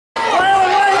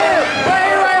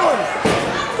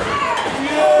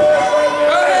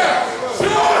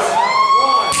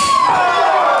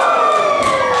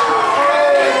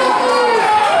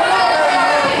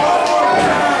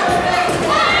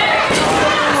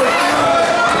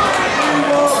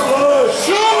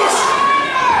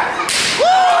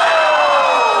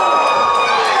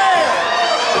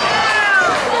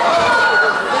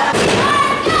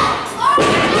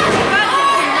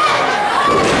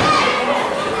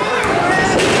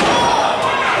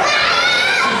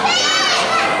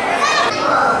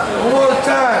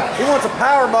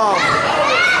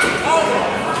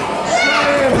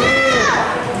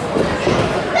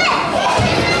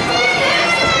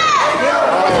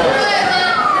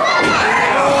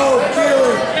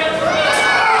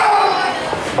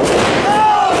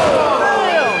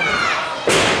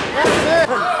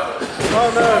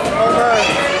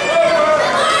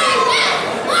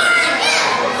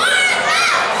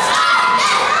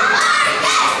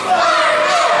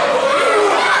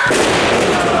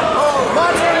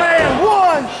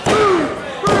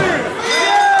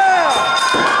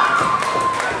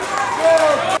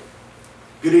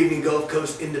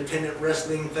independent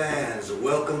wrestling fans,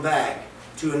 welcome back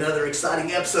to another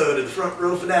exciting episode of the Front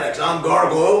Row Fanatics. I'm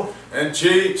Gargoyle. And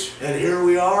Cheech. And here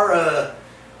we are.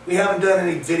 We haven't done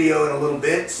any video in a little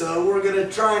bit, so we're going to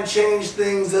try and change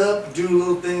things up, do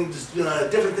little things,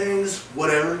 different things,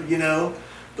 whatever, you know.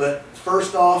 But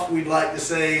first off, we'd like to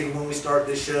say when we start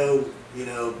this show,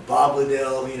 Bob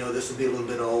Liddell, this will be a little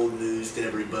bit of old news to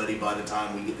everybody by the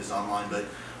time we get this online, but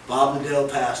Bob Liddell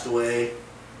passed away.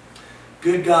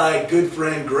 Good guy, good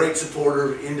friend, great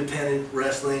supporter of independent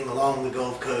wrestling along the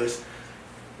Gulf Coast.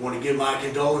 Want to give my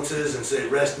condolences and say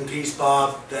rest in peace,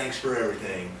 Bob. Thanks for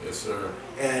everything. Yes, sir.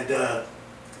 And a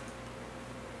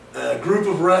group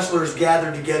of wrestlers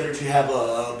gathered together to have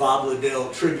a Bob Liddell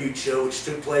tribute show, which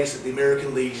took place at the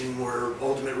American Legion, where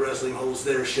Ultimate Wrestling holds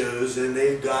their shows, and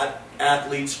they've got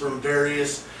athletes from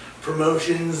various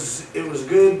promotions. It was a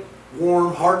good,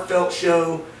 warm, heartfelt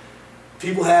show.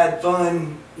 People had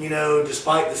fun,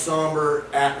 despite the somber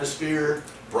atmosphere.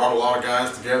 Brought a lot of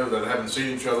guys together that haven't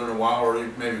seen each other in a while, or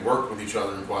maybe worked with each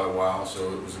other in quite a while.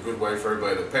 So it was a good way for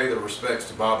everybody to pay their respects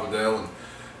to Bob Liddell and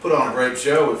put on a great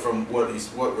show. From what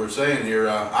we're saying here,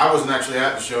 I wasn't actually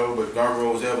at the show, but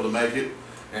Gargoyle was able to make it,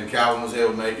 and Calvin was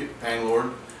able to make it,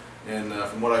 PainLord. And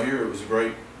from what I hear, it was a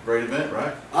great event,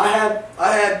 right? I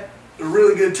had a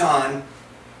really good time.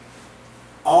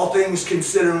 All things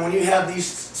considered, when you have these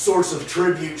sorts of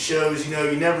tribute shows, you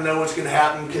never know what's going to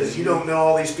happen, because you don't know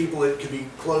all these people that could be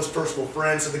close personal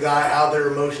friends of the guy, how their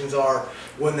emotions are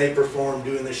when they perform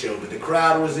doing the show. But the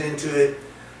crowd was into it.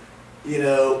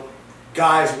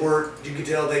 Guys worked. You could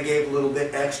tell they gave a little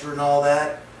bit extra and all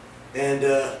that. And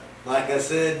like I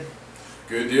said,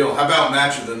 good deal. How about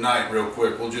match of the night, real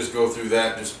quick? We'll just go through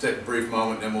that, just take a brief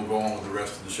moment, then we'll go on with the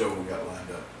rest of the show we got lined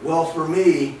up. Well, for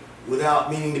me, without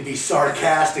meaning to be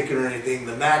sarcastic or anything,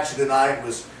 the match of the night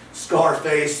was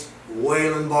Scarface,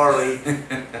 Waylon Barley,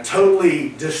 totally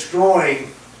destroying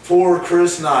poor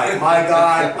Chris Knight. My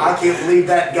God, I can't believe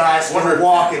that guy's still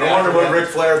walking. I wonder what Ric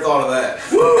Flair thought of that.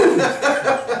 Woo!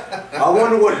 I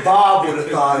wonder what Bob would have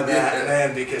thought of that,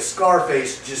 man, because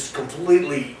Scarface just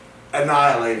completely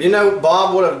annihilated.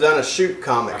 Bob would have done a shoot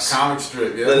comics. A comic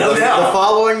strip, yeah. No doubt. The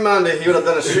following Monday, he would have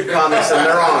done a shoot comics in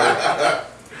their honor.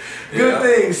 Good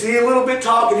thing. See, a little bit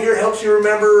talking here helps you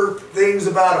remember things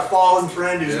about a fallen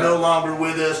friend who's no longer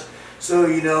with us. So,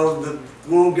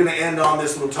 we're going to end on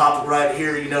this little topic right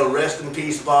here. Rest in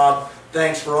peace, Bob.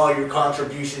 Thanks for all your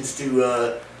contributions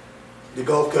to the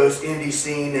Gulf Coast indie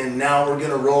scene. And now we're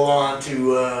going to roll on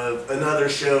to another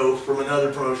show from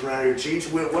another promotion around here.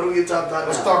 Cheech, what are we going to talk about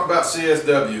now? Let's talk about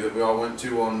CSW that we all went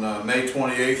to on May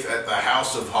 28th at the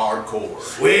House of Hardcore.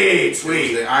 Sweet, sweet.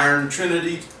 It was the Iron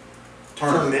Trinity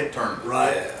Tournament.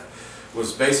 Right. Yeah. It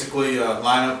was basically a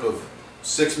lineup of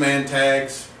 6-man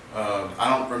tags.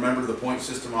 I don't remember the point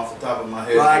system off the top of my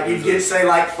head. Right, you'd get, say,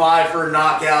 like 5 for a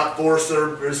knockout, 4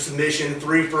 for a submission,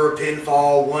 3 for a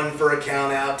pinfall, 1 for a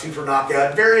count out, 2 for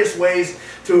knockout. Various ways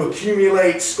to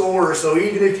accumulate score, so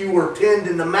even if you were pinned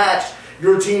in the match,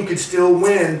 your team could still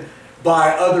win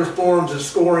by other forms of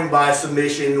scoring, by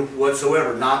submission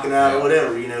whatsoever, knocking out or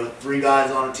whatever. 3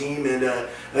 guys on a team, and a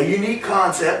unique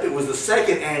concept. It was the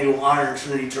 2nd annual Iron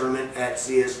Trinity Tournament at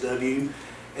CSW,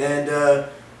 and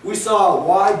we saw a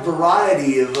wide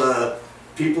variety of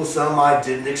people. Some I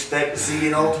didn't expect to see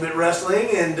in Ultimate Wrestling,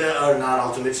 and or not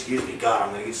Ultimate, excuse me. God, I'm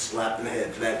going to get slapped in the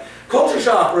head for that. Culture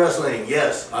Shock Wrestling.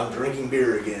 Yes, I'm drinking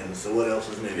beer again, so what else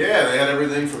is new? Yeah, they had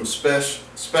everything from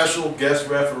special guest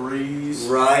referees.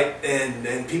 Right,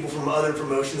 and people from other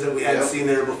promotions that we hadn't seen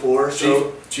there before.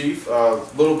 Chief,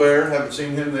 Little Bear, haven't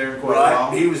seen him there in quite a while.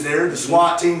 Right, he was there. The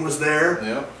SWAT team was there.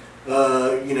 Yep.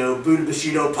 Buddha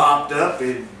Bushido popped up,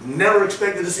 and never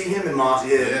expected to see him in Mossy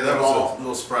Head. Yeah, that was a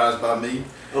little surprise by me.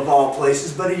 Of all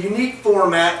places, but a unique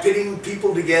format, pitting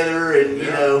people together, and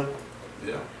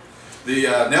Yeah. The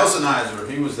Nelsonizer,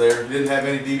 he was there. He didn't have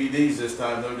any DVDs this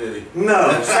time, though, did he?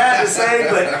 No, sad to say,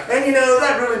 but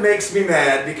that really makes me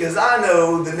mad, because I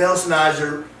know the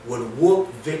Nelsonizer would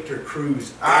whoop Victor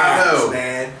Cruz ass, I know,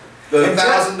 man. The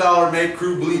 $1,000 Make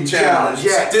Crew Bleed Challenge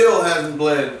still hasn't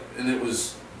bled, and it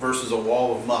was versus a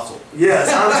wall of muscle. Yes,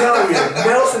 I'm telling you,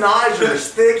 Nelsonizer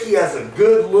is thick. He has a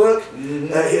good look.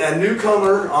 A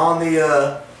newcomer on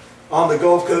the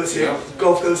Gulf Coast here,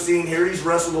 Gulf Coast scene here. He's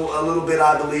wrestled a little bit,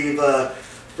 I believe,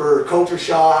 for Culture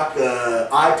Shock,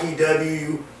 IPW,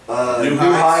 New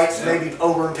Heights, maybe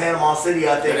over in Panama City,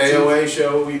 I think. The AOA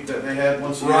show that they had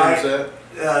once a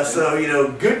year.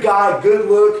 So good guy, good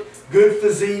look, good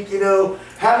physique.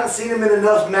 Haven't seen him in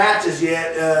enough matches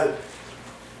yet.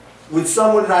 With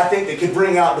someone that I think that could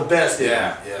bring out the best in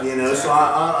him. Exactly. So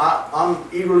I'm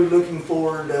eagerly looking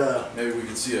forward. Maybe we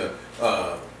could see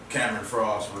a Cameron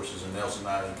Frost versus a Nelson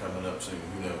Island coming up soon.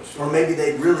 Who knows? Or maybe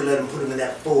they'd really let him put him in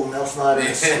that full Nelson Island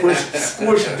and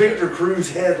squish Victor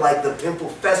Cruz's head like the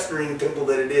festering pimple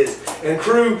that it is. And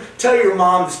Crew, tell your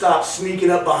mom to stop sneaking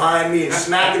up behind me and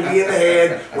smacking me in the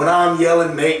head when I'm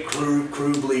yelling, make Crew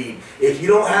bleed. If you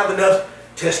don't have enough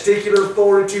testicular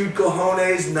fortitude,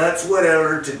 cojones, nuts,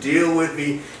 whatever, to deal with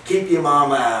me, keep your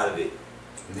mama out of it.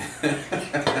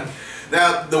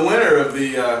 Now, the winner of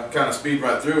the kind of speed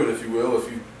right through it, if you will,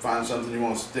 if you find something you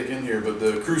want to stick in here, but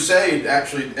the Crusade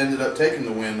actually ended up taking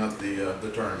the win of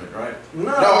the tournament, right?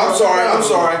 No, I'm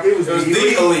sorry. It was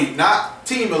the elite, not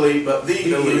Team Elite, but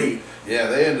the elite. Yeah,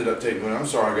 they ended up taking the win. I'm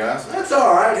sorry, guys. That's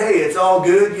all right. Hey, it's all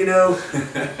good. You know,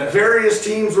 various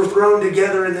teams were thrown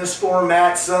together in this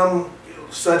format. Some,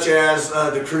 such as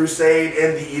the Crusade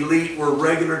and the Elite, were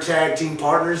regular tag team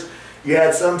partners. You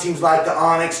had some teams like the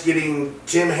Onyx getting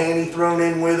Tim Haney thrown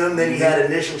in with them. Then you had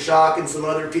Initial Shock and some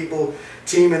other people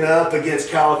teaming up against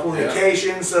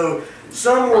Californication. Yeah. So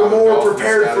some were more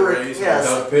prepared for it. Yes.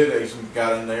 Doug Pitt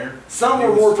got in there. Some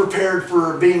were more prepared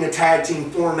for being a tag team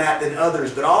format than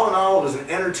others. But all in all, it was an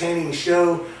entertaining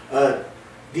show. The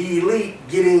Elite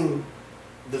getting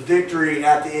the victory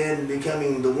at the end,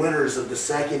 becoming the winners of the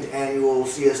second annual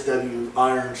CSW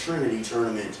Iron Trinity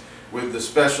Tournament. With the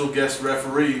special guest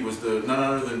referee was none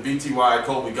other than BTY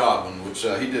Colby Godwin, which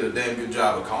he did a damn good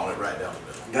job of calling it right down the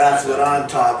middle. That's what I'm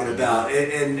talking about.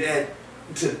 And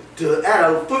to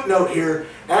add a footnote here,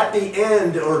 at the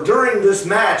end or during this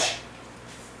match,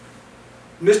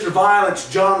 Mr. Violence,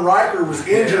 John Riker, was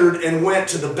injured and went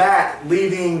to the back,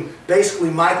 leaving basically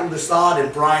Michael Desaad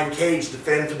and Brian Cage to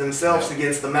fend for themselves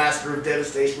against the Master of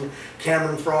Devastation,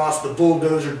 Cameron Frost, the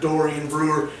Bulldozer, Dorian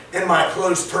Brewer, and my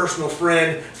close personal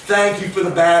friend, thank you for the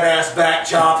badass back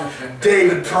chop,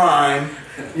 David Prime,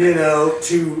 you know,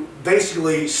 to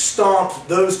basically stomp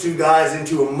those two guys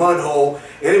into a mud hole.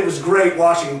 And it was great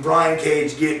watching Brian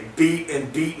Cage get beat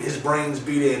and his brains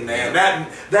beat in, man.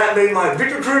 That made my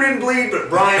Victor Crew didn't bleed, but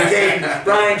Brian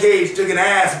Cage took an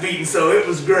ass beating, so it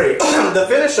was great. The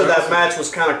finish of that match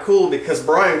was kind of cool because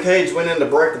Brian Cage went in to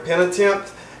break the pin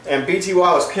attempt, and BTY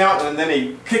was counting, and then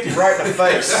he kicked him right in the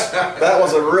face. That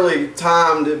was a really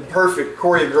timed, perfect,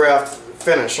 choreographed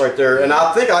finish right there, and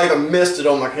I think I even missed it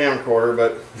on my camcorder,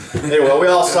 but anyway, we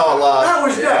all saw it live. That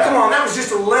was, come on, that was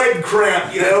just a leg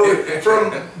cramp, you know, from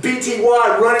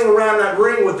BTY running around that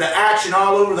ring with the action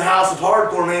all over the House of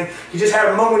Hardcore, man. He just had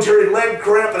a momentary leg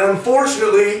cramp, and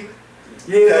unfortunately,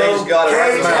 you know,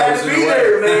 Cage had to be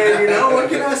there, man, you know, what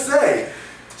can I say?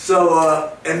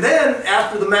 So, and then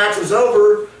after the match was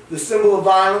over, the symbol of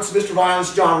violence, Mr.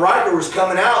 Violence, John Riker, was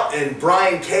coming out, and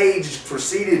Brian Cage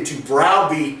proceeded to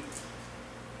browbeat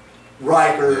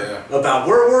Riker about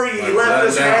where were you? You left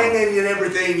us hanging and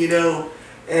everything, you know.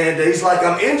 And he's like,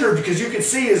 I'm injured, because you could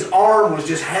see his arm was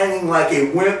just hanging like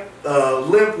a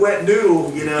limp, wet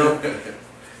noodle, you know.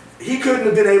 He couldn't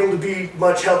have been able to be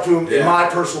much help to him, in my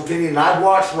personal opinion. I've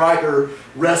watched Riker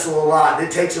wrestle a lot, and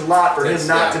it takes a lot for him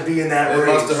not to be in that ring.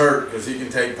 It must have hurt, because he can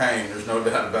take pain. There's no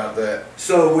doubt about that.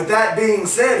 So with that being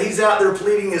said, he's out there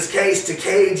pleading his case to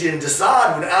Cage and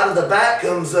Desaad, when out of the back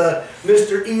comes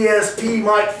Mr. ESP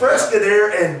Mike Fresca there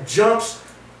and jumps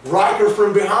Riker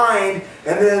from behind,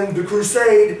 and then the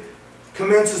Crusade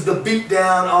commences the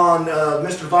beatdown on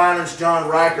Mr. Violence, John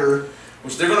Riker.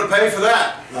 Which they're going to pay for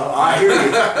that. Oh, I hear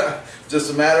you.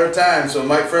 Just a matter of time. So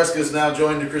Mike Fresca has now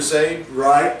joined the Crusade.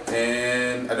 Right.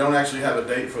 And I don't actually have a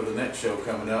date for the next show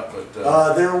coming up,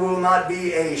 but there will not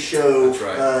be a show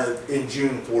in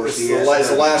June for CSW. It's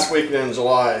the last weekend in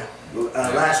July.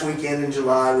 Last weekend in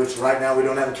July, which right now we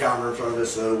don't have a calendar in front of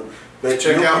us. So, but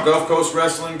check out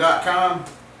GulfCoastWrestling.com,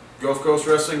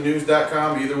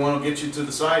 GulfCoastWrestlingNews.com. Either one will get you to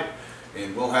the site,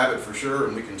 and we'll have it for sure,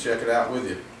 and we can check it out with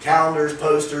you. Calendars,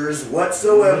 posters,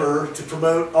 whatsoever to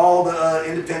promote all the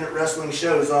independent wrestling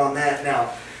shows on that.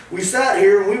 Now, we sat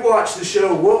here and we watched the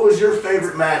show. What was your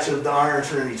favorite match of the Iron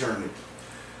Trinity Tournament?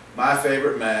 My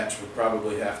favorite match would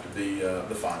probably have to be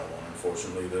the final one,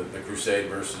 unfortunately. The Crusade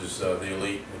versus the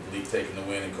Elite, with Elite taking the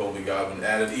win, and Colby Godwin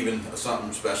added even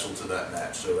something special to that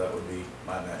match. So that would be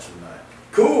my match of the night.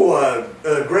 Cool.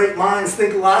 Great minds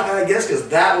think alike, I guess, because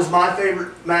that was my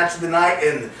favorite match of the night.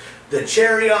 And the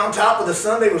cherry on top of the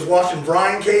sundae was watching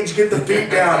Brian Cage get the beat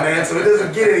down, man. So it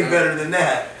doesn't get any better than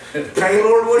that.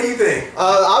 PainLord, what do you think?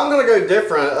 I'm going to go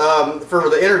different. For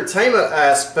the entertainment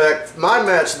aspect, my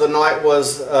match of the night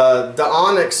was the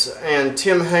Onyx and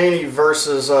Tim Haney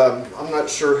versus, I'm not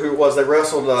sure who it was. They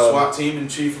wrestled SWAT Team and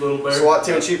Chief Little Bear. SWAT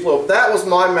Team and Chief Little. That was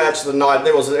my match of the night.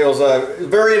 It was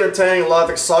very entertaining, a lot of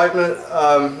excitement.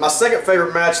 My second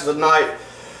favorite match of the night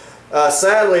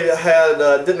Sadly,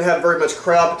 it didn't have very much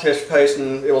crowd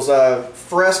participation. It was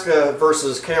Fresca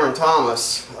versus Cameron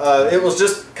Thomas. It was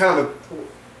just kind of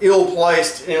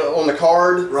ill-placed on the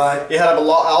card. Right. You had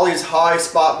all these high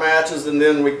spot matches, and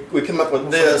then we come up with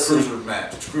this. Cruiser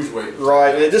match. It's cruiserweight.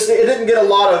 Right. And it didn't get a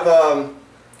lot of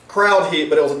crowd heat,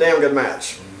 but it was a damn good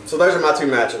match. So those are my 2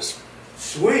 matches.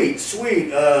 Sweet,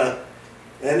 sweet.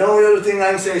 And the only other thing I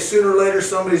can say, sooner or later,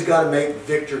 somebody's got to make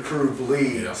Victor Crew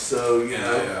bleed. Yeah. So, you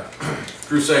know. Yeah.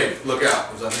 Crusade, look out,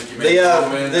 because I think you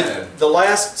made the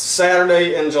last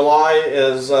Saturday in July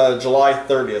is July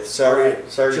 30th. Saturday,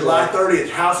 July 30th,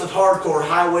 House of Hardcore,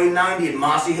 Highway 90 in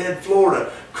Mossy Head,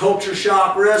 Florida. Culture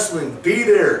Shock Wrestling. Be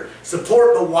there.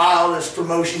 Support the wildest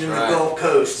promotion in the Gulf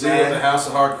Coast, See what the House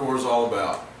of Hardcore is all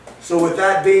about. So with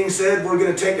that being said, we're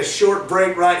going to take a short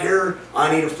break right here.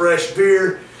 I need a fresh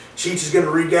beer. Cheech is going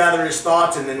to regather his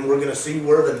thoughts, and then we're going to see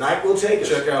where the night will take us.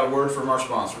 Check out a word from our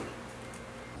sponsor.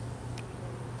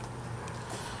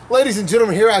 Ladies and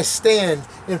gentlemen, here I stand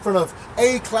in front of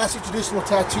A Classic Traditional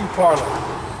Tattoo Parlor.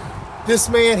 This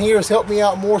man here has helped me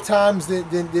out more times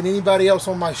than anybody else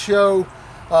on my show.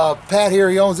 Pat here,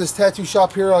 he owns this tattoo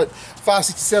shop here at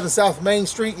 567 South Main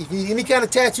Street. If you need any kind of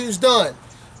tattoos done,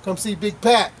 come see Big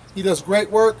Pat. He does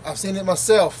great work. I've seen it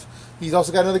myself. He's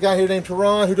also got another guy here named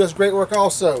Teron who does great work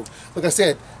also. Like I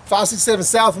said, 567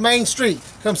 South Main Street.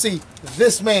 Come see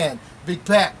this man, Big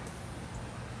Pat.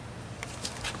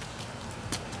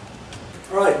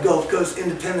 All right, Gulf Coast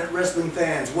independent wrestling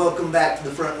fans, welcome back to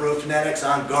the Front Row Fanatics.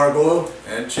 I'm Gargoyle.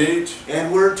 And Cheech.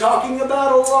 And we're talking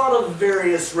about a lot of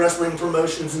various wrestling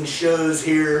promotions and shows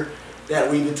here that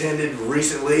we've attended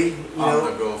recently. On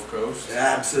the Gulf Coast.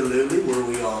 Absolutely, where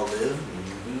we all live.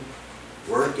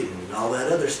 Work and all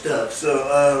that other stuff.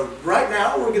 So right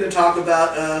now we're going to talk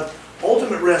about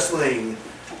Ultimate Wrestling,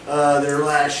 their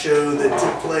last show that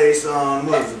took place on,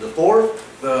 what was it, the 4th?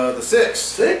 The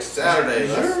 6th. 6th? Saturday.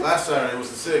 Sure? Last Saturday was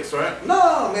the 6th, right?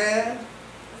 No, man.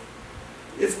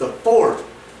 It's the 4th.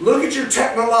 Look at your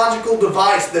technological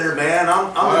device there, man.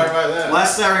 I'm Right about that.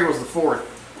 Last Saturday was the 4th.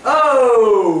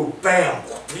 Oh, bam.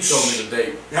 He told me the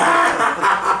date.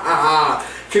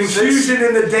 Confusion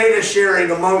in the data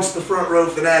sharing amongst the Front Row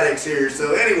Fanatics here.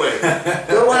 So anyway,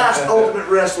 the last Ultimate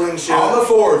Wrestling show. On the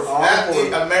 4th, On at the 4th.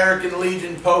 the American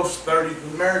Legion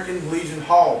American Legion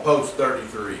Hall, Post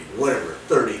 33. Whatever,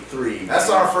 33. That's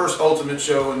our first Ultimate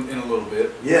show in a little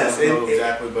bit. Yes. I don't know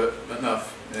exactly, but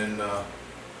enough. And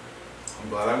I'm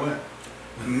glad I went.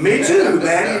 Me too,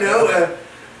 man. You know,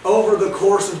 over the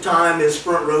course of time, as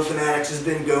Front Row Fanatics has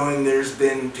been going, there's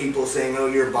been people saying, oh,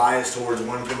 you're biased towards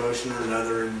one promotion or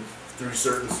another and through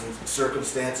certain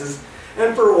circumstances.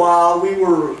 And for a while, we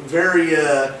were very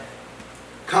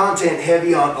content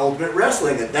heavy on Ultimate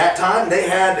Wrestling. At that time, they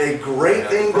had a great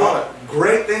thing going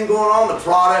on, the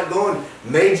product going,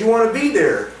 made you want to be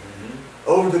there.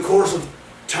 Over the course of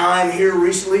time here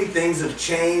recently, things have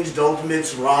changed.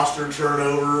 Ultimate's roster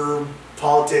turnover,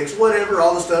 politics, whatever,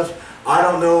 all the stuff I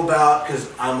don't know about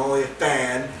because I'm only a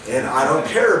fan, and I don't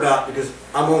care about because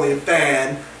I'm only a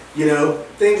fan. You know,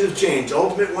 things have changed.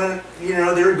 Ultimate went, you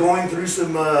know, they're going through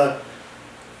some,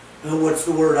 what's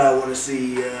the word I want to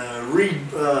see?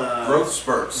 Growth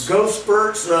spurts. Growth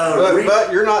spurts.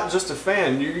 But you're not just a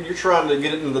fan. You're trying to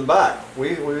get into the back.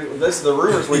 This is the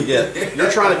rumors we get. You're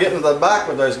trying to get into the back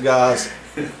with those guys.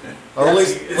 Or at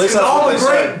least it's all the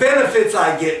great benefits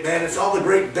I get, man. It's all the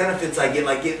great benefits I get,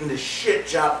 like getting the shit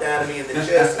chopped out of me in the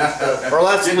chest and stuff. Or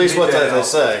that's at least what they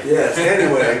say. Yes,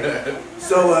 anyway.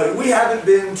 So we haven't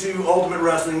been to Ultimate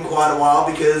Wrestling in quite a while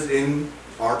because, in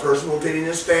our personal opinion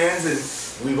as fans,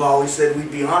 and we've always said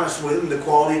we'd be honest with them, the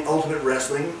quality of Ultimate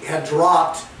Wrestling had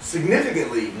dropped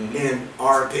significantly, in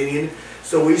our opinion.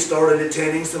 So we started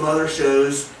attending some other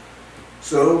shows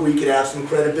so we could have some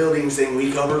credibility in saying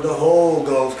we covered the whole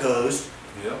Gulf Coast.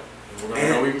 Yep. And we're going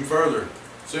to go even further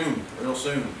soon, real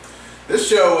soon. This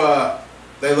show,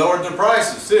 they lowered their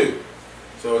prices too.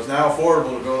 So it's now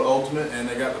affordable to go to Ultimate, and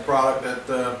they got the product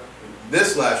at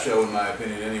this last show, in my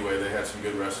opinion anyway. They had some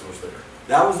good wrestlers there.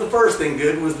 That was the first thing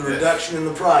good, was the reduction in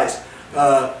the price.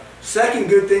 Second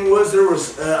good thing was there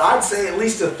was, I'd say at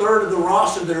least a third of the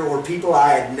roster there were people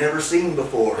I had never seen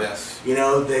before. Yes. You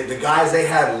know, the guys they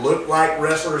had looked like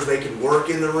wrestlers. They could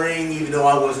work in the ring even though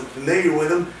I wasn't familiar with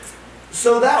them.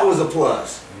 So that was a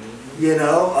plus. You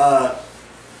know,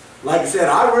 like I said,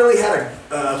 I really had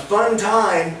a fun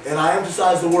time, and I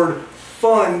emphasize the word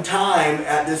fun time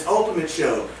at this Ultimate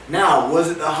show. Now,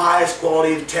 was it the highest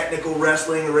quality of technical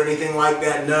wrestling or anything like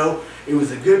that? No. It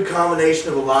was a good combination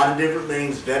of a lot of different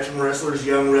things. Veteran wrestlers,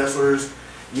 young wrestlers,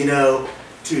 you know,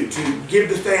 to give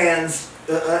the fans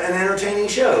an entertaining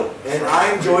show. And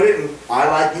I enjoyed it, and I,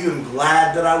 like you, am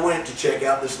glad that I went to check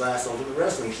out this last Ultimate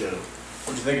Wrestling show.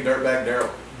 What'd you think of Dirtbag Daryl?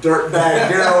 Dirtbag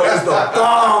Daryl is the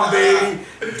bomb, baby.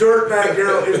 Dirtbag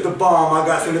Daryl is the bomb. I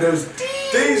got some of those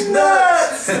these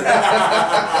nuts.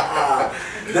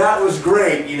 That was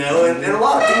great, you know. And a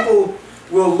lot of people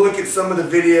will look at some of the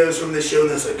videos from this show and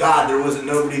they'll say, God, there wasn't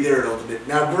nobody there at Ultimate.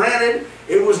 Now, granted,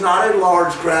 it was not a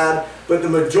large crowd, but the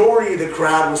majority of the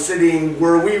crowd was sitting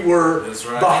where we were,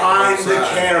 behind the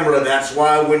camera. That's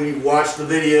why when you watch the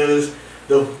videos,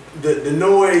 the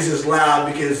noise is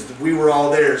loud because we were all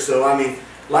there. So, I mean,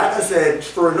 like I said,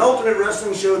 for an Ultimate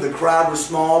Wrestling show, the crowd was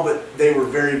small, but they were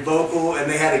very vocal and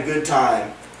they had a good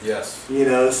time. Yes. You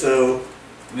know, so.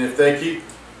 And if they keep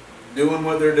doing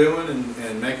what they're doing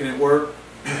and making it work,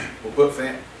 we'll put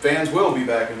fans will be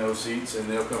back in those seats and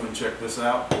they'll come and check this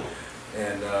out.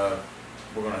 And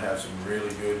we're going to have some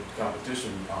really good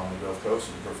competition on the Gulf Coast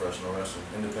in professional wrestling,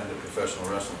 independent professional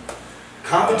wrestling.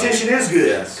 Competition is good.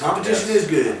 Yes, Competition is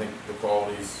good. I think the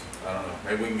quality's, I don't know,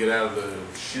 maybe we can get out of the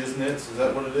shiznits, is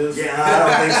that what it is? Yeah, I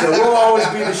don't think so. We'll always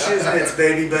be the shiznits,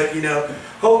 baby, but, you know,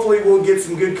 hopefully we'll get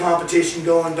some good competition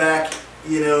going back,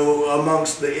 you know,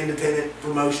 amongst the independent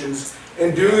promotions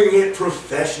and doing it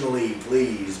professionally,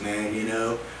 please, man, you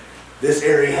know. This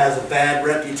area has a bad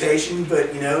reputation,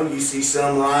 but, you know, you see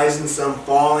some rising, some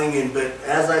falling, but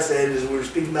as I said, as we were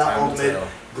speaking about Ultimate,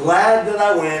 glad that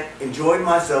I went, enjoyed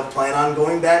myself, plan on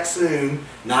going back soon,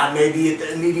 not maybe at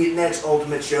the immediate next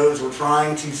Ultimate shows. We're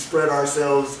trying to spread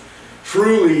ourselves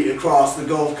truly across the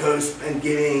Gulf Coast and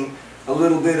getting a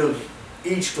little bit of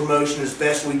each promotion as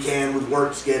best we can with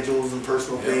work schedules and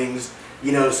personal things,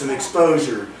 you know, some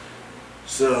exposure.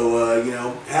 So, you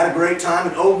know, had a great time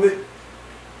at Ultimate.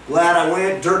 Glad I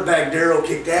went. Dirtbag Daryl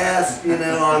kicked ass, you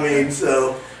know, I mean,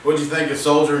 so. What'd you think of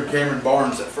Soldier and Cameron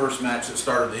Barnes, that first match that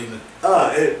started the evening?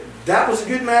 That was a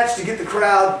good match to get the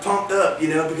crowd pumped up, you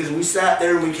know, because we sat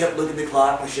there and we kept looking at the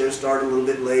clock. The show started a little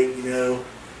bit late, you know,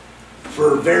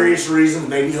 for various reasons,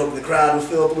 maybe hoping the crowd would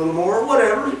fill up a little more, or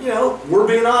whatever, you know, we're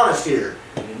being honest here.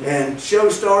 And show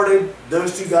started,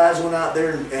 those two guys went out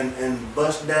there and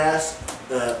busted ass,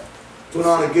 put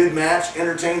on a good match,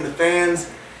 entertained the fans,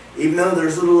 even though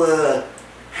there's a little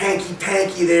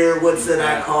hanky-panky there, what's that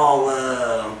I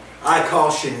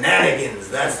call shenanigans,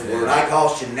 that's the word. I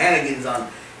call shenanigans on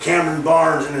Cameron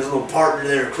Barnes and his little partner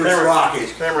there, Chris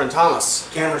Rocket. Cameron Thomas.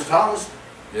 Cameron Thomas?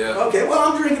 Yeah. Okay,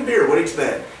 well, I'm drinking beer. What do you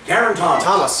expect? Cameron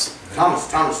Thomas.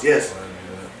 Thomas, yes.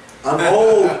 I'm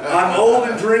old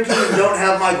and drinking and don't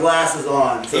have my glasses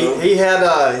on. So. He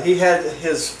had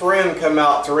his friend come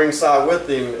out to ringside with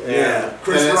him. And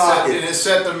Chris Rocket. And it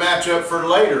set the match up for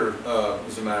later,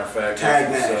 as a matter of fact. Tag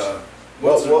match.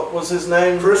 What was his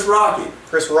name? Chris Rocket.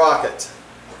 Chris Rocket.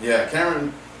 Yeah,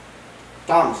 Cameron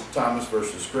Thomas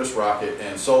versus Chris Rocket,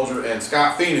 and Soldier, and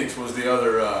Scott Phoenix was the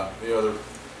other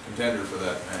contender for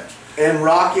that match. And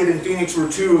Rocket and Phoenix were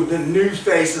two of the new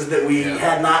faces that we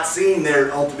had not seen there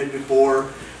at Ultimate before,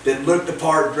 that looked the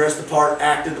part, dressed the part,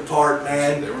 acted the part,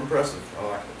 man. They were impressive. I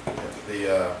liked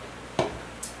it.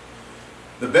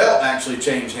 The belt actually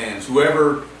changed hands.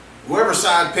 Whoever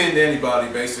side pinned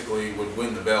anybody basically would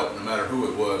win the belt, no matter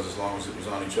who it was, as long as it was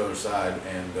on each other's side.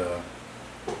 And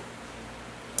I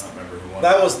don't remember who won.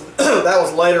 That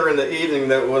was later in the evening.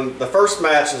 That when the first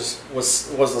match was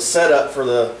the setup for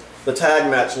the tag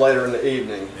match later in the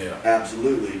evening. Yeah,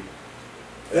 absolutely.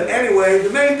 But anyway, the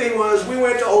main thing was we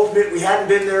went to Ultimate. We hadn't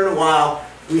been there in a while.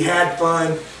 We had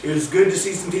fun. It was good to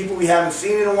see some people we haven't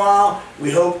seen in a while.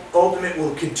 We hope Ultimate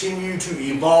will continue to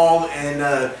evolve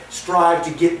and strive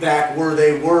to get back where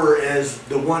they were as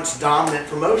the once dominant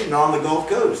promotion on the Gulf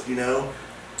Coast, you know.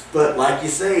 But like you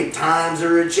say, times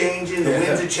are changing, the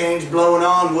winds have changed, blowing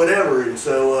on, whatever. And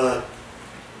so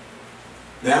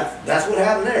that's what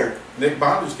happened there. Nick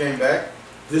Bondage came back.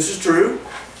 This is true.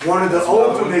 One of the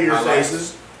old familiar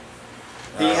faces.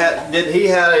 He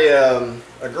had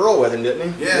a girl with him,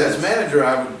 didn't he? Yeah, his manager,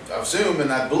 I would assume,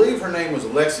 and I believe her name was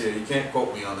Alexia. You can't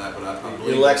quote me on that, but I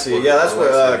believe Alexia. Yeah, that's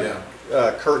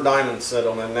what Kurt Diamond said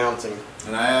on the announcing.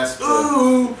 And I asked,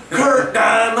 ooh, Kurt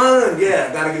Diamond.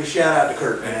 Yeah, gotta give a shout out to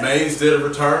Kurt, man. And Mays did a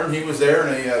return. He was there,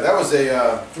 and that was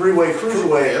a three-way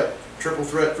cruiserweight. Yep, triple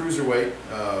threat cruiserweight.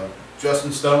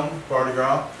 Justin Stone, Party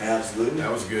Gras. Absolutely.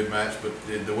 That was a good match, but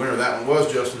the winner of that one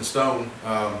was Justin Stone.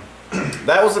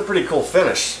 That was a pretty cool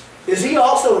finish. Is he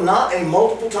also not a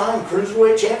multiple-time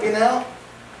cruiserweight champion now?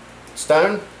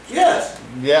 Stone? Yes.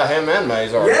 Yeah, him and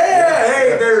Mays are. Yeah,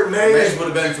 hey there, Mays. Mays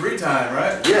would have been 3-time,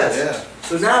 right? Yes. Yeah.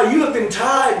 So now you have been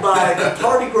tied by the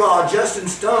Party Gras, Justin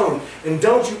Stone, and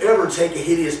don't you ever take a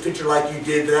hideous picture like you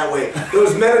did that way.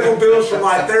 Those medical bills from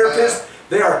my therapist,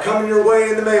 They are coming your way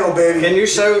in the mail, baby. Can you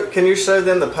show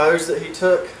them the pose that he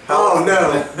took? Oh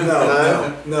no!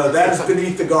 That is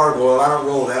beneath the gargoyle. I don't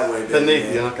roll that way.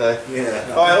 Beneath you, okay.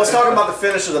 Yeah. All right, let's talk about the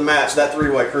finish of the match. That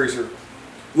three-way cruiser.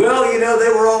 Well, you know, they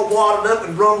were all wadded up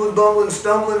and rumbling, bumbling,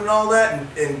 stumbling, and all that,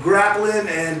 and grappling.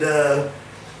 And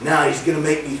now he's gonna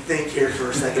make me think here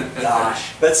for a second.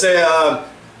 Gosh. Let's say,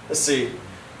 let's see.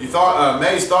 You thought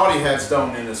Mays thought he had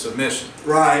Stone in a submission,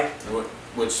 Right.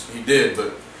 which he did,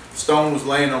 but Stone was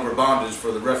laying over bondage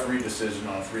for the referee decision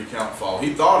on a 3-count fall.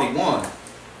 He thought he won,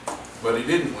 but he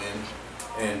didn't win,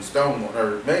 and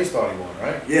Mays thought he won,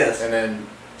 right? Yes. And then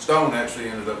Stone actually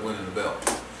ended up winning the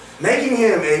belt, Making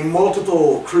him a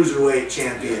multiple cruiserweight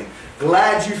champion.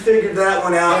 Glad you figured that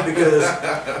one out because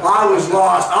I was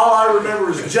lost. All I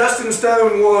remember is Justin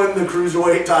Stone won the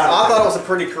cruiserweight title. I thought it was a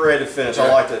pretty creative finish.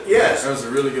 I liked it. Yes. that was a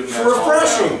really good match.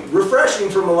 Refreshing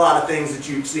from a lot of things that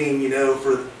you've seen, you know,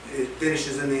 for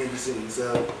finishes in the indie scene.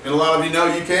 So, And a lot of you know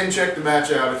you can check the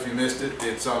match out if you missed it.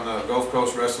 It's on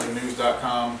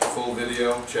GulfCoastWrestlingNews.com, full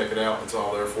video. Check it out. It's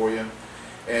all there for you.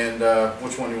 And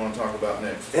which one do you want to talk about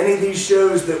next? any of these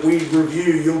shows that we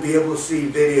review, you'll be able to see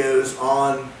videos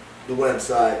on the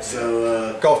website.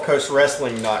 So,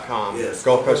 GulfCoastWrestling.com. Yes.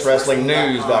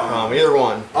 GulfCoastWrestlingNews.com. Either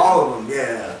one. all of them,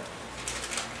 yeah.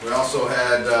 We also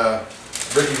had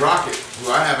Ricky Rocket, who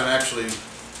I haven't actually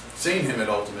seen him at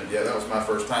Ultimate yet. That was my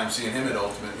first time seeing him at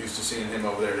Ultimate. Used to seeing him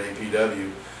over there at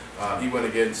APW. He went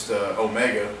against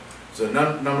Omega. It's a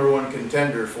number 1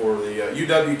 contender for the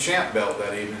UW Champ belt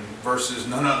that evening versus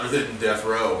none other than Death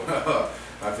Row.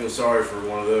 I feel sorry for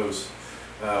one of those.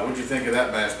 What'd you think of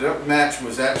that match? That match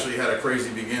was actually had a crazy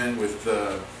beginning with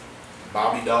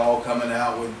Bobby Doll coming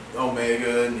out with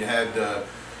Omega, and you had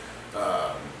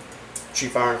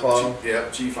Chief Iron Claw.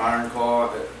 Chief Iron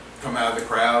Claw come out of the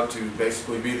crowd to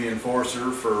basically be the enforcer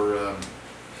for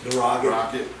The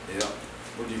Rocket. Yeah.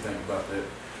 What do you think about that?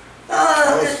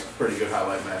 That was a pretty good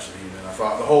highlight match of the evening. I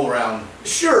thought the whole round.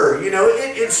 Sure, you know,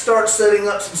 it starts setting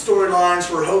up some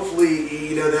storylines where hopefully,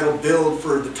 you know, that'll build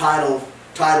for the title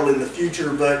in the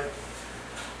future, but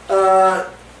I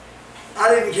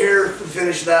didn't care for the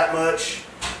finish that much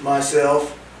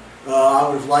myself. I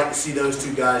would have liked to see those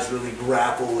two guys really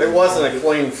grapple. It wasn't a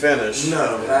clean finish.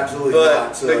 No, absolutely But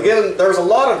not. So. again, there's a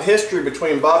lot of history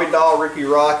between Bobby Doll, Ricky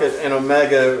Rocket, and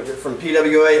Omega from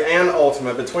PWA and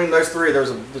Ultimate. Between those three,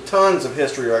 there's tons of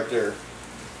history right there.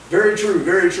 Very true,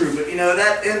 very true. But, you know,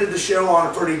 that ended the show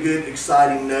on a pretty good,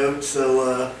 exciting note.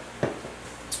 So,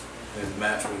 And the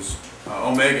match was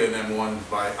Omega and then won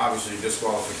by obviously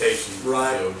disqualification.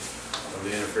 Right. So, of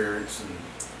the interference and.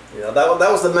 Yeah, that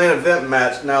was the main event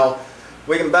match. Now,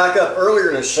 we can back up earlier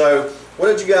in the show. What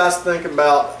did you guys think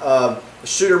about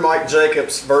Shooter Mike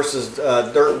Jacobs versus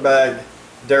Dirtbag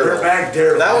Daryl? Dirtbag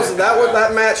Daryl.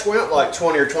 That match went like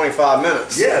 20 or 25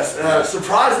 minutes. Yes,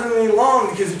 surprisingly long,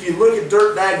 because if you look at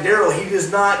Dirtbag Daryl, he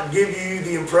does not give you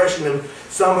the impression of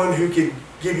someone who could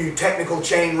give you technical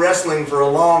chain wrestling for a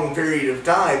long period of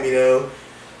time, you know.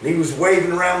 He was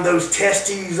waving around those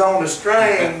testes on a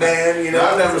string, man. You know,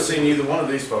 I've never seen either one of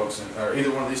these folks, or either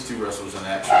one of these two wrestlers in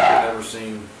action. I've never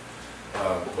seen.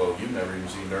 Well, you've never even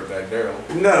seen Dirtbag Daryl.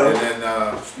 No. And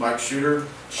then Mike Shooter.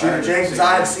 James,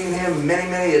 I've seen him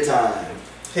many a time.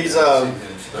 He's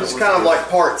kind of like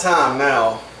part-time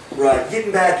now. Right,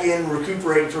 getting back in,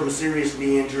 recuperating from a serious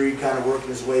knee injury, kind of working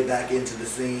his way back into the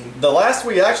scene. The last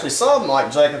we actually saw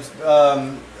Mike Jacobs,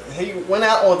 he went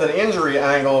out with an injury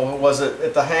angle. Was it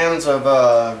at the hands of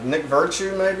Nick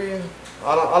Virtue, maybe?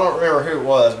 I don't remember who it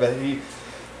was, but he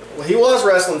was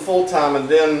wrestling full time, and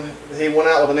then he went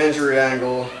out with an injury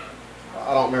angle.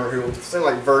 I don't remember who. It seemed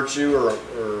like Virtue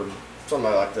or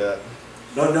somebody like that.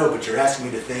 No, but you're asking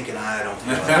me to think, and I don't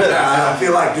feel like I don't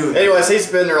feel like doing it. Anyways,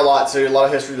 he's been there a lot too. A lot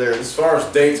of history there. As far as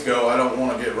dates go, I don't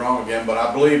want to get wrong again, but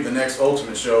I believe the next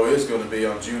Ultimate show is going to be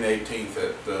on June 18th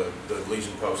at the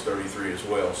Legion Post 33 as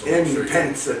well. So In make sure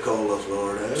Pensacola,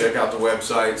 Florida. check out the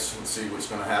websites and see what's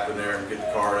going to happen there, and get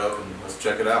the card up and let's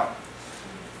check it out.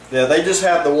 Yeah, they just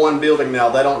have the one building now.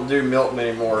 They don't do Milton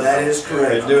anymore. That is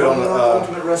correct. They do it on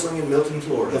Ultimate Wrestling in Milton,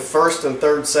 Florida. the first and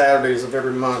third Saturdays of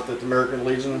every month at the American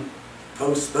Legion.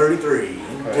 Post 33.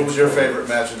 What was your favorite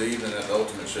match of the evening at the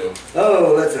Ultimate show?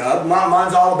 Oh,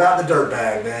 mine's all about the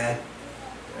dirtbag, man.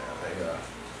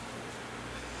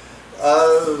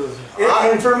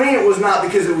 And for me, it was not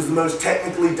because it was the most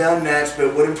technically done match,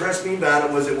 but what impressed me about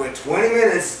it was it went 20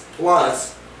 minutes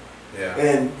plus. Yeah.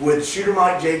 And with Shooter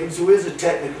Mike Jacobs, who is a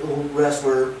technical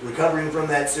wrestler, recovering from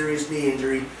that serious knee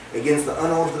injury, against the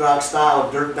unorthodox style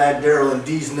of Dirtbag Daryl and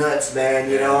D's nuts, man.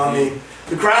 You know, I mean,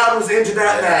 the crowd was into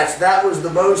that match. That was the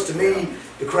most, to me,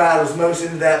 the crowd was most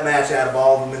into that match out of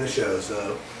all of them in the show.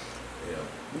 So.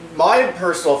 My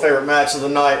personal favorite match of the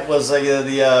night was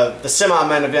the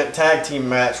semi-main event tag team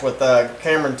match with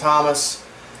Cameron Thomas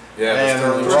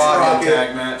and Rocket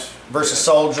tag match versus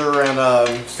Soldier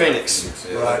and Phoenix.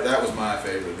 Yeah, right. That was my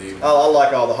favorite. I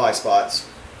like all the high spots.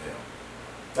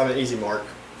 Yeah. I'm an easy mark.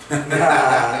 Well,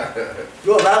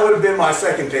 that would have been my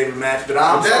second favorite match, but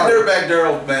that Dirtbag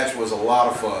Daryl match was a lot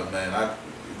of fun, man.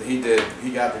 He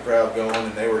got the crowd going,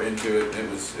 and they were into it. It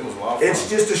was a lot of fun. It's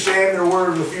just a shame there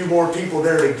weren't a few more people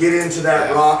there to get into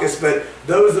that raucous, but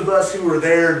those of us who were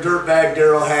there, Dirtbag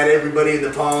Daryl had everybody in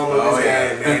the palm of his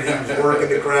hand, man. He was working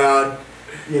the crowd,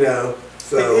 you know.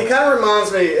 So he kind of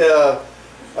reminds me,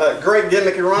 great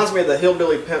gimmick. He reminds me of the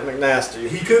Hillbilly Pimp McNasty.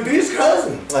 He could be his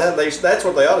cousin. That's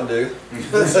what they ought to do.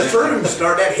 This is true.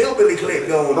 Start that hillbilly clique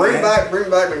going. Bring back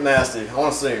McNasty. I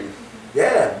want to see him.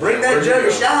 Yeah, bring that jug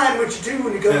of shine with you too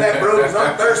when you come back, bro, because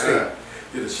I'm thirsty.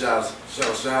 Get a shot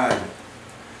of shine.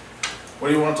 What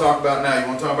do you want to talk about now? You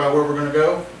want to talk about where we're going to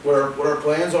go? What our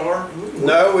plans are?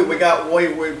 No,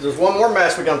 there's one more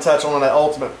match we're going to touch on that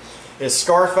Ultimate. It's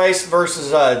Scarface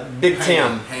versus Big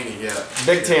Tim. Haney, yeah.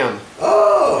 Big Tim.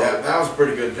 Oh! Yeah, that was a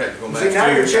pretty good technical match. See, now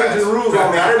you're changing the rules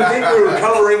on me. I didn't think we were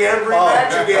covering every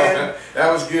match again.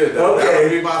 That was good. Okay. That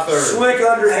would be my third. Slick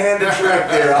underhanded trick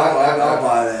there. I'll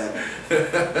buy that.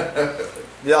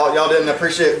 Y'all didn't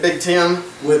appreciate Big Tim?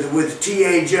 With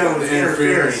T.A. Jones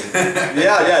interfering.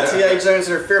 yeah, T.A. Jones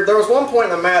interfered. There was one point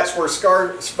in the match where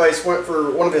Scarface went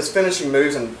for one of his finishing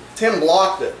moves and Tim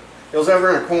blocked it. It was over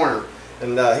in a corner.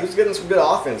 And he was getting some good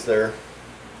offense there.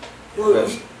 Well,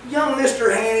 young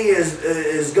Mr. Haney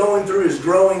is going through his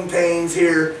growing pains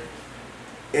here.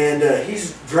 And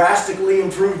he's drastically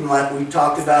improving, like we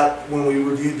talked about when we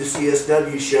reviewed the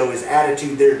CSW show. His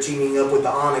attitude there, teaming up with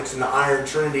the Onyx in the Iron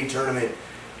Trinity tournament.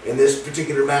 In this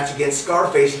particular match against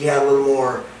Scarface, he had a little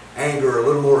more anger, a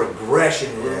little more aggression,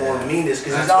 a little more meanness.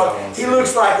 Because he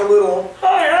looks like a little,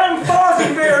 hi, I'm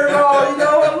Fozzie Bear and all, you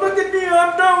know, look at me,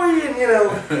 I'm Doughy, and you know.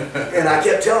 And I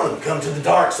kept telling him, come to the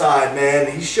dark side, man.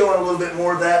 And he's showing a little bit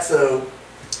more of that, so.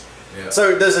 Yeah.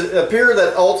 So does it appear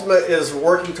that Ultimate is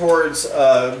working towards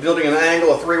building an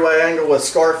angle, a three-way angle with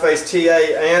Scarface,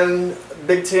 TA, and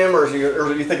Big Tim, or do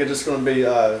you think it's just going to be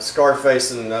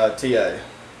Scarface and TA?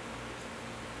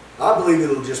 I believe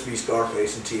it'll just be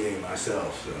Scarface and TA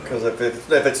myself. Because if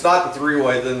it's not the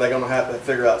three-way, then they're going to have to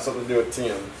figure out something to do with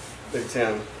Tim, Big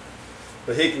Tim.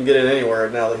 But he can get in anywhere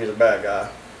now that he's a bad guy.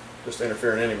 Just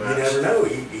interfere in any match. You never know.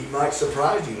 He might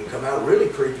surprise you and come out really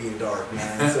creepy and dark,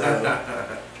 man.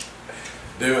 So.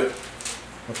 Do it.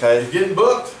 Okay. He's getting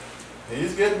booked.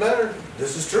 He's getting better.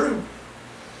 This is true.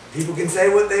 People can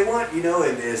say what they want, you know,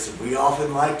 and as we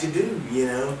often like to do, you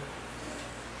know.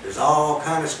 There's all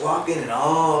kind of squawking and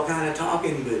all kind of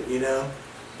talking, but you know,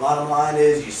 bottom line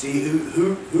is you see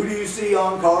who do you see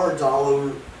on cards all over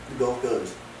the Gulf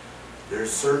Coast? There's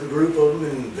a certain group of them,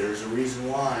 and there's a reason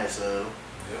why. So.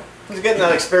 He's getting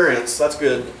that experience. That's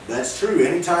good. That's true.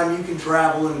 Anytime you can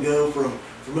travel and go from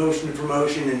promotion to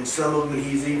promotion, and some of them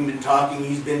he's even been talking,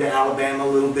 he's been to Alabama a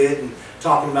little bit and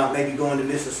talking about maybe going to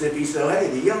Mississippi. So hey,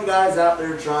 the young guys out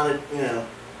there trying to, you know,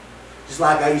 just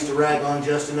like I used to rag on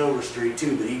Justin Overstreet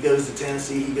too, but he goes to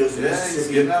Tennessee, he goes to Mississippi. He's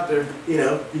getting out there. You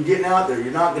know, you're getting out there.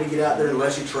 You're not going to get out there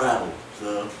unless you travel.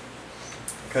 So.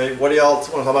 Okay, what do y'all want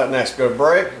to talk about next? Go to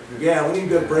break? Yeah, we need to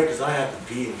go to break because I have to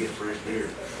pee and get fresh beer.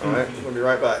 All right, we'll be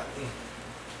right back.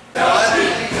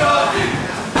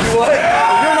 What?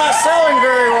 You're not selling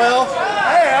very well.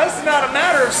 Hey, it's not a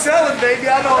matter of selling, baby.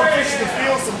 I know I'm fixing to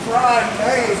feel some pride and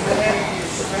pain, man.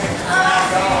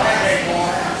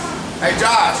 Hey,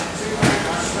 Josh.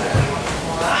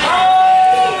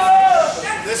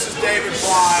 This is David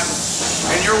Blind,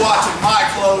 and you're watching my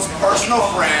close personal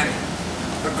friend,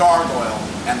 The Gargoyle,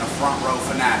 and the Front Row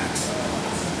Fanatics.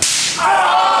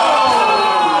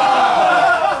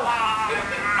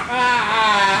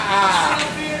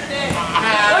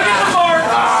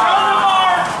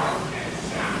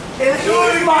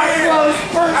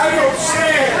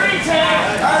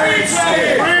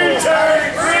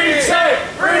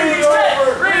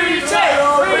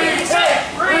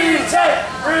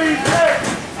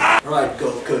 Alright,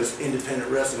 Gulf Coast independent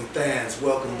wrestling fans,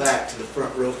 welcome back to the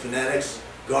Front Row Fanatics,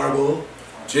 Gargoyle,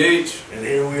 Cheech. and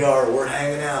here we are, we're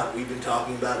hanging out. We've been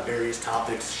talking about various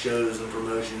topics, shows, and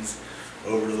promotions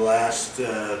over the last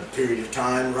period of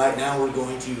time. Right now we're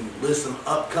going to list some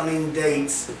upcoming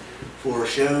dates for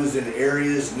shows in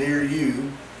areas near you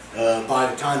by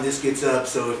the time this gets up,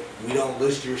 so if we don't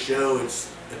list your show, it's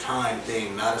a time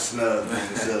thing, not a snub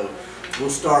thing. So we'll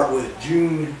start with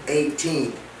June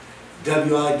 18th,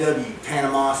 WIW,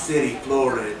 Panama City,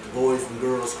 Florida, at the Boys and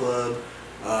Girls Club.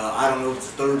 I don't know if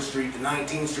it's the 3rd Street, the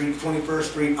 19th Street, 21st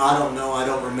Street. I don't know. I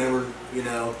don't remember, you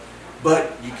know.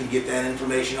 But you can get that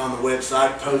information on the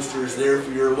website. Posters there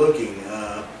for your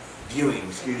viewing,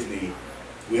 excuse me.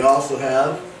 We also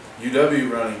have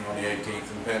UW running on the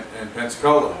 18th in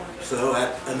Pensacola. So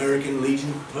at American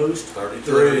Legion Post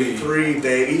 33,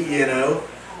 baby, you know.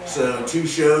 So 2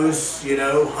 shows, you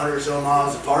know, 100 or so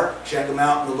miles apart. Check them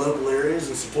out in the local areas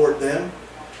and support them.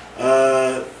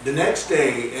 The next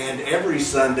day and every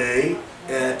Sunday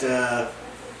at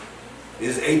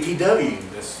is APW.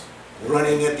 Yes.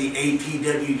 Running at the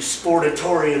APW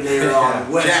Sportatorium there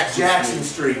on West Jackson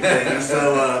Street, baby.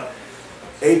 So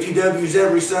APW's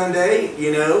every Sunday,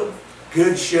 you know,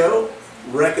 good show.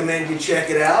 Recommend you check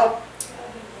it out.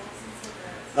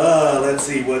 Let's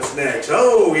see what's next.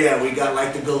 Oh yeah, we got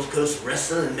like the Gulf Coast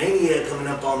Wrestling Mania coming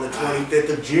up on the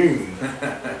 25th of June.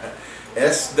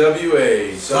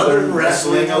 SWA, Southern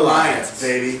Wrestling Alliance,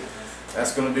 baby.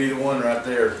 That's going to be the one right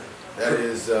there. That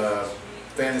is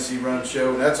Fantasy Run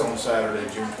show. That's on Saturday,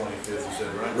 June 25th, you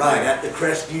said, right? Right, at the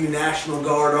Crestview National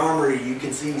Guard Armory, you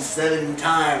can see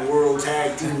 7-time World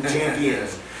Tag Team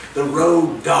Champions, the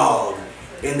Road Dogg,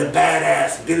 and the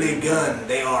badass Billy Gunn.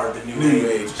 They are the New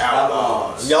Age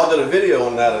Outlaws. Y'all did a video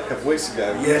on that a couple weeks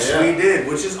ago. Yes, we did,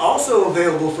 which is also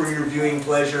available for your viewing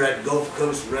pleasure at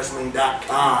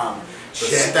GulfCoastWrestling.com.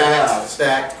 Check it out.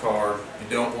 Stacked card. You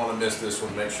don't want to miss this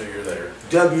one. Make sure you're there.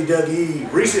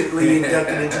 WWE recently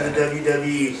inducted into the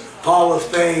WWE Hall of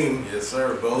Fame. Yes,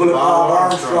 sir. Bullet Bob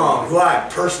Armstrong, who I've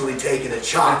personally taken a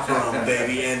chop from,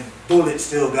 baby, and Bullet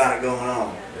still got it going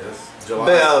on. Yes.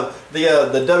 July. The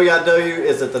WIW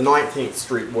is at the 19th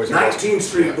Street Boys Club. 19th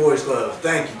Street Boys Club.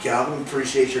 Thank you, Calvin.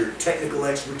 Appreciate your technical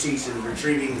expertise in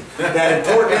retrieving that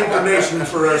important information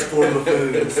for us poor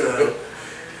buffoons.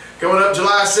 Coming up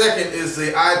July 2nd is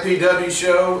the IPW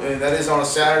show, and that is on a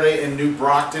Saturday in New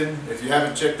Brockton. If you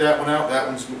haven't checked that one out, that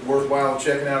one's worthwhile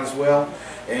checking out as well.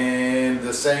 And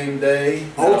the same day,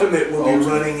 Ultimate will be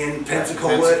running in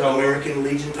Pensacola, American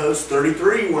Legion Post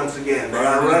 33 once again. They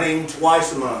are running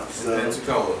twice a month. So.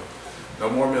 Pensacola. No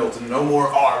more Milton, no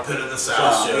more Pit of the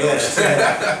South shows. Yes,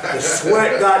 the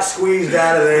sweat got squeezed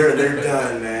out of there, they're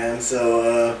done, man.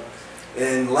 So,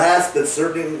 and last but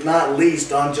certainly not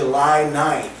least, on July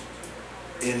 9th,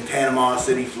 in Panama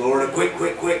City, Florida.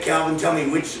 Quick, Calvin, tell me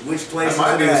which place it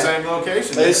might be the same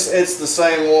location. It's the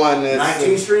same one.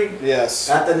 19th Street? Yes.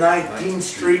 At the 19th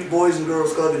Street Boys and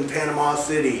Girls Club in Panama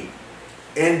City.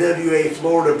 NWA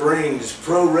Florida brings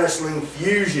Pro Wrestling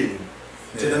Fusion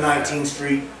to the 19th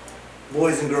Street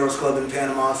Boys and Girls Club in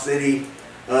Panama City.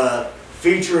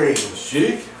 Featuring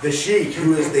the Sheik,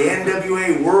 who is the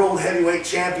NWA World Heavyweight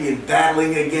Champion,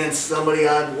 battling against somebody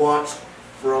I've watched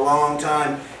for a long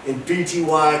time in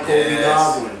BTY Colby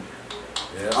Godwin.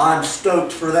 Yep. I'm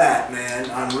stoked for that,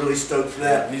 man. I'm really stoked for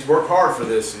that. He's worked hard for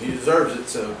this, and he deserves it,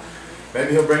 so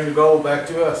maybe he'll bring the gold back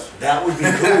to us. That would be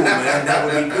cool, man. That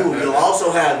would be cool. You'll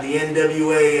also have the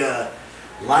NWA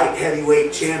Light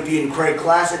Heavyweight Champion Craig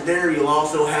Classic there. You'll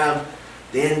also have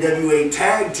the NWA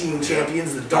Tag Team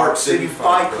Champions, the Dark City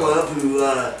Fight Club, who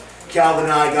Calvin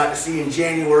and I got to see in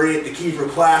January at the Kiefer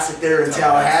Classic there in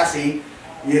Tallahassee.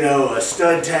 You know, a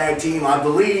stud tag team, I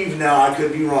believe. Now, I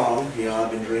could be wrong. You know,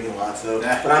 I've been drinking a lot, so.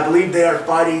 But I believe they are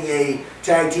fighting a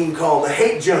tag team called the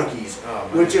Hate Junkies,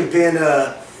 which have been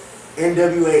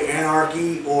NWA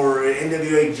Anarchy or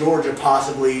NWA Georgia,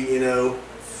 possibly. You know,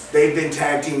 they've been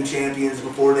tag team champions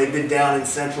before. They've been down in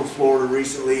Central Florida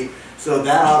recently. So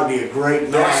that ought to be a great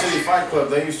match. Dark City Fight Club,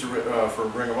 they used to for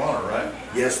Ring of Honor, right?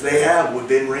 Yes, they have. We've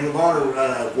been Ring of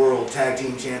Honor World Tag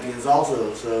Team Champions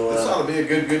also. So this ought to be a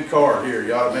good card here.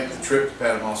 You ought to make the trip to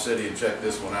Panama City and check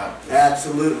this one out.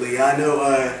 Absolutely. I know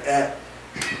at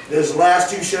those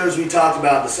last 2 shows we talked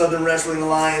about, the Southern Wrestling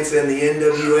Alliance and the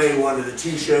NWA, one of the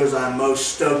 2 shows I'm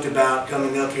most stoked about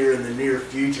coming up here in the near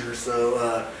future.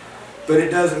 So, but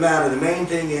it doesn't matter. The main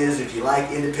thing is, if you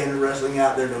like independent wrestling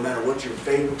out there, no matter what your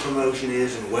favorite promotion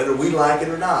is and whether we like it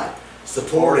or not,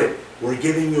 support it. We're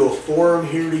giving you a forum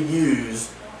here to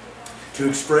use to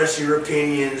express your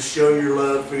opinions, show your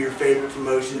love for your favorite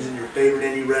promotions and your favorite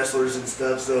indie wrestlers and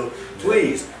stuff. So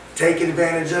please take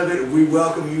advantage of it. We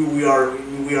welcome you. We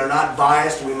are not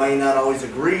biased. We may not always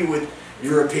agree with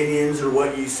your opinions or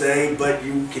what you say, but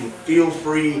you can feel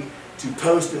free to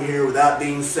post them here without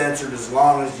being censored, as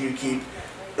long as you keep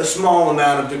a small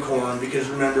amount of decorum, because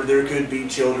remember, there could be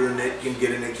children that can get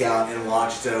an account and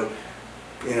watch. So,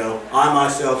 you know, I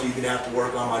myself even have to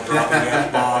work on my dropping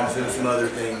F-bombs and some other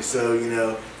things. So, you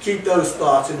know, keep those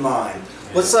thoughts in mind.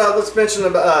 Let's mention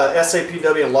about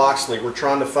SAPW and Loxley. We're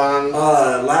trying to find.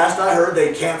 Last I heard,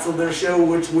 they canceled their show,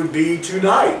 which would be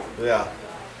tonight. Yeah.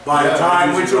 by the Yeah, time,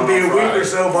 usually which will be a on week or Friday.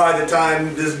 so by the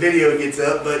time this video gets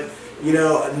up. But you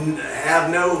know,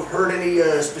 heard any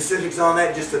specifics on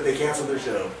that. Just that they canceled their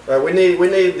show. We need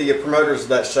the promoters of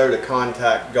that show to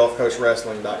contact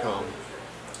GulfCoastWrestling.com.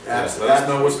 Yes, let us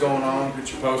know what's going on.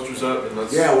 Get your posters up and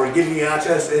let's. Yeah, we're giving you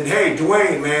access. And hey,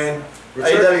 Dwayne, man.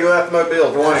 AWF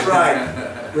Mobile, Dwayne. That's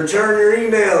right. Return your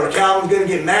email or Calvin's going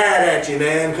to get mad at you,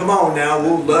 man. Come on now.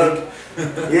 We'll love.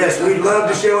 Yes, we'd love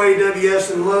to show AWF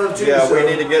some love too. Yeah, so. we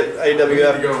need to get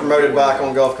AWF promoted back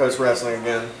on Gulf Coast Wrestling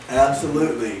again.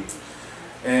 Absolutely.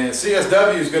 And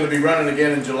CSW is going to be running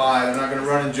again in July. They're not going to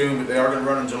run in June, but they are going to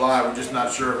run in July. We're just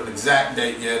not sure of an exact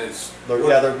date yet.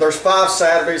 There's 5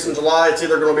 Saturdays in July. It's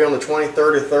either going to be on the 23rd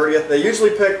or 30th. They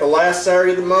usually pick the last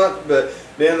Saturday of the month, but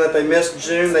being that they missed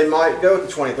June, they might go with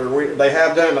the 23rd. They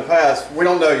have done in the past. We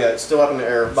don't know yet. It's still up in the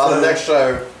air. By the next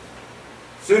show.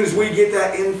 As soon as we get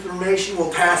that information,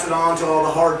 we'll pass it on to all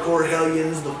the hardcore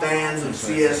hellions, the fans of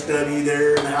CSW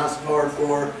there in the House of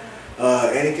Hardcore.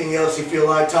 Anything else you feel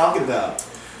like talking about?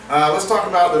 Let's talk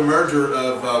about the merger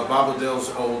of Bob Liddell's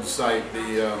old site,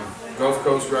 the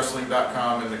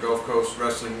GulfCoastWrestling.com and the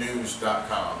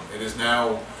GulfCoastWrestlingNews.com. It is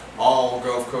now all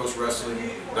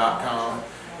GulfCoastWrestling.com,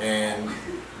 and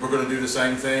we're going to do the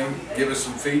same thing. Give us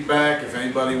some feedback. If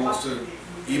anybody wants to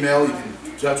email, you can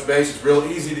touch base. It's real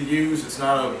easy to use. It's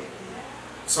not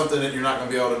something that you're not going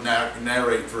to be able to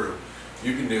narrate through.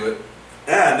 You can do it.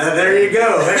 Yeah, now there you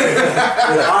go. Hey,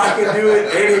 if I can do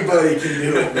it, anybody can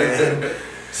do it, man.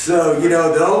 So, you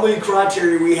know, the only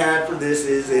criteria we have for this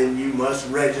is, and you must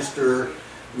register.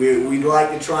 We'd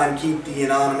like to try and keep the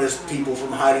anonymous people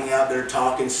from hiding out there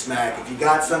talking smack. If you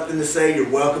got something to say, you're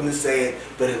welcome to say it,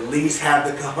 but at least have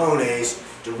the cojones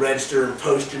to register and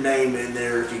post your name in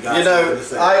there if you got something to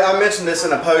say. I mentioned this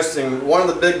in a posting. One of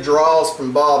the big draws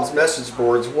from Bob's message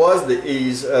boards was the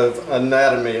ease of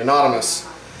anonymous.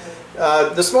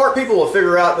 The smart people will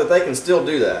figure out that they can still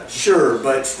do that. Sure,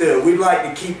 but still, we'd like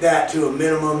to keep that to a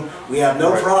minimum. We have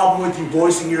no problem with you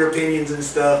voicing your opinions and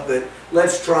stuff, but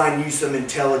let's try and use some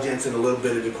intelligence and a little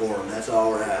bit of decorum. That's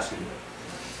all we're asking.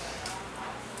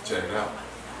 Check it out.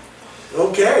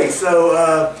 Okay,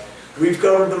 so we've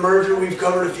covered the merger. We've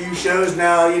covered a few shows.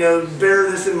 Now, you know, bear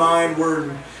this in mind.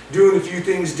 We're doing a few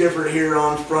things different here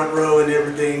on Front Row and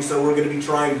everything, so we're going to be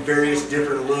trying various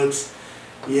different looks.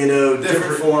 You know,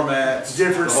 different formats,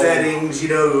 different settings, you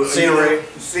know, scenery,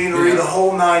 yeah. The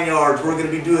whole 9 yards. We're going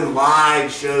to be doing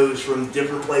live shows from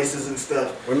different places and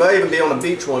stuff. We may even be on the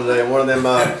beach one day in one of them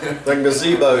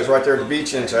gazebos right there at the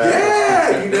beach in Chad.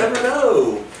 Yeah, you never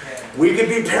know. We could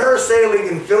be parasailing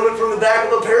and film it from the back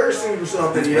of a parachute or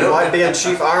something, you know. We might be in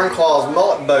Chief Ironclaw's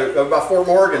mullet boat over by Fort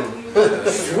Morgan.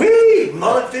 Sweet!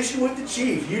 Mullet fishing with the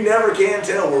Chief. You never can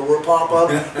tell where we'll pop up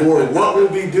or what we'll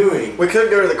be doing. We could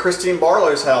go to the Christine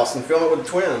Barlow's house and film it with the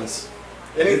twins.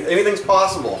 Anything's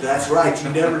possible. That's right. You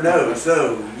never know.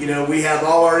 So, you know, we have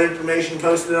all our information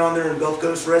posted on there in Gulf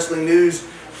Coast Wrestling News,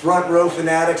 Front Row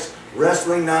Fanatics,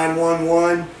 Wrestling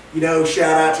 911. You know,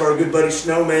 shout out to our good buddy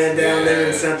Snowman down there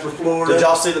in Central Florida. Did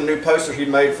y'all see the new poster he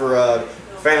made for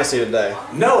Fantasy today?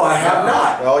 No, I have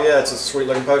not. Oh yeah, it's a sweet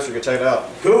looking poster. Go check it out.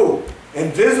 Cool.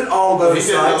 And visit all those sites.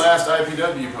 He did the last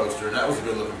IPW poster, and that was a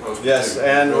good looking poster. Yes, too.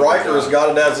 and Riker's got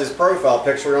it as his profile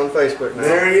picture on Facebook now.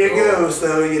 There you go.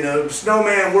 So, you know,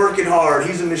 Snowman working hard.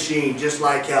 He's a machine, just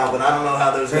like Calvin. I don't know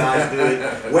how those guys do it.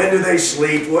 When do they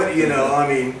sleep? What, you know, I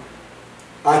mean,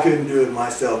 I couldn't do it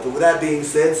myself. But with that being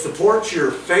said, support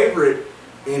your favorite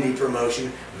indie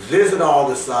promotion. Visit all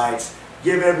the sites.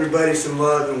 Give everybody some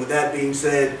love. And with that being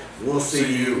said, we'll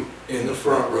see you in the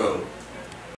front row.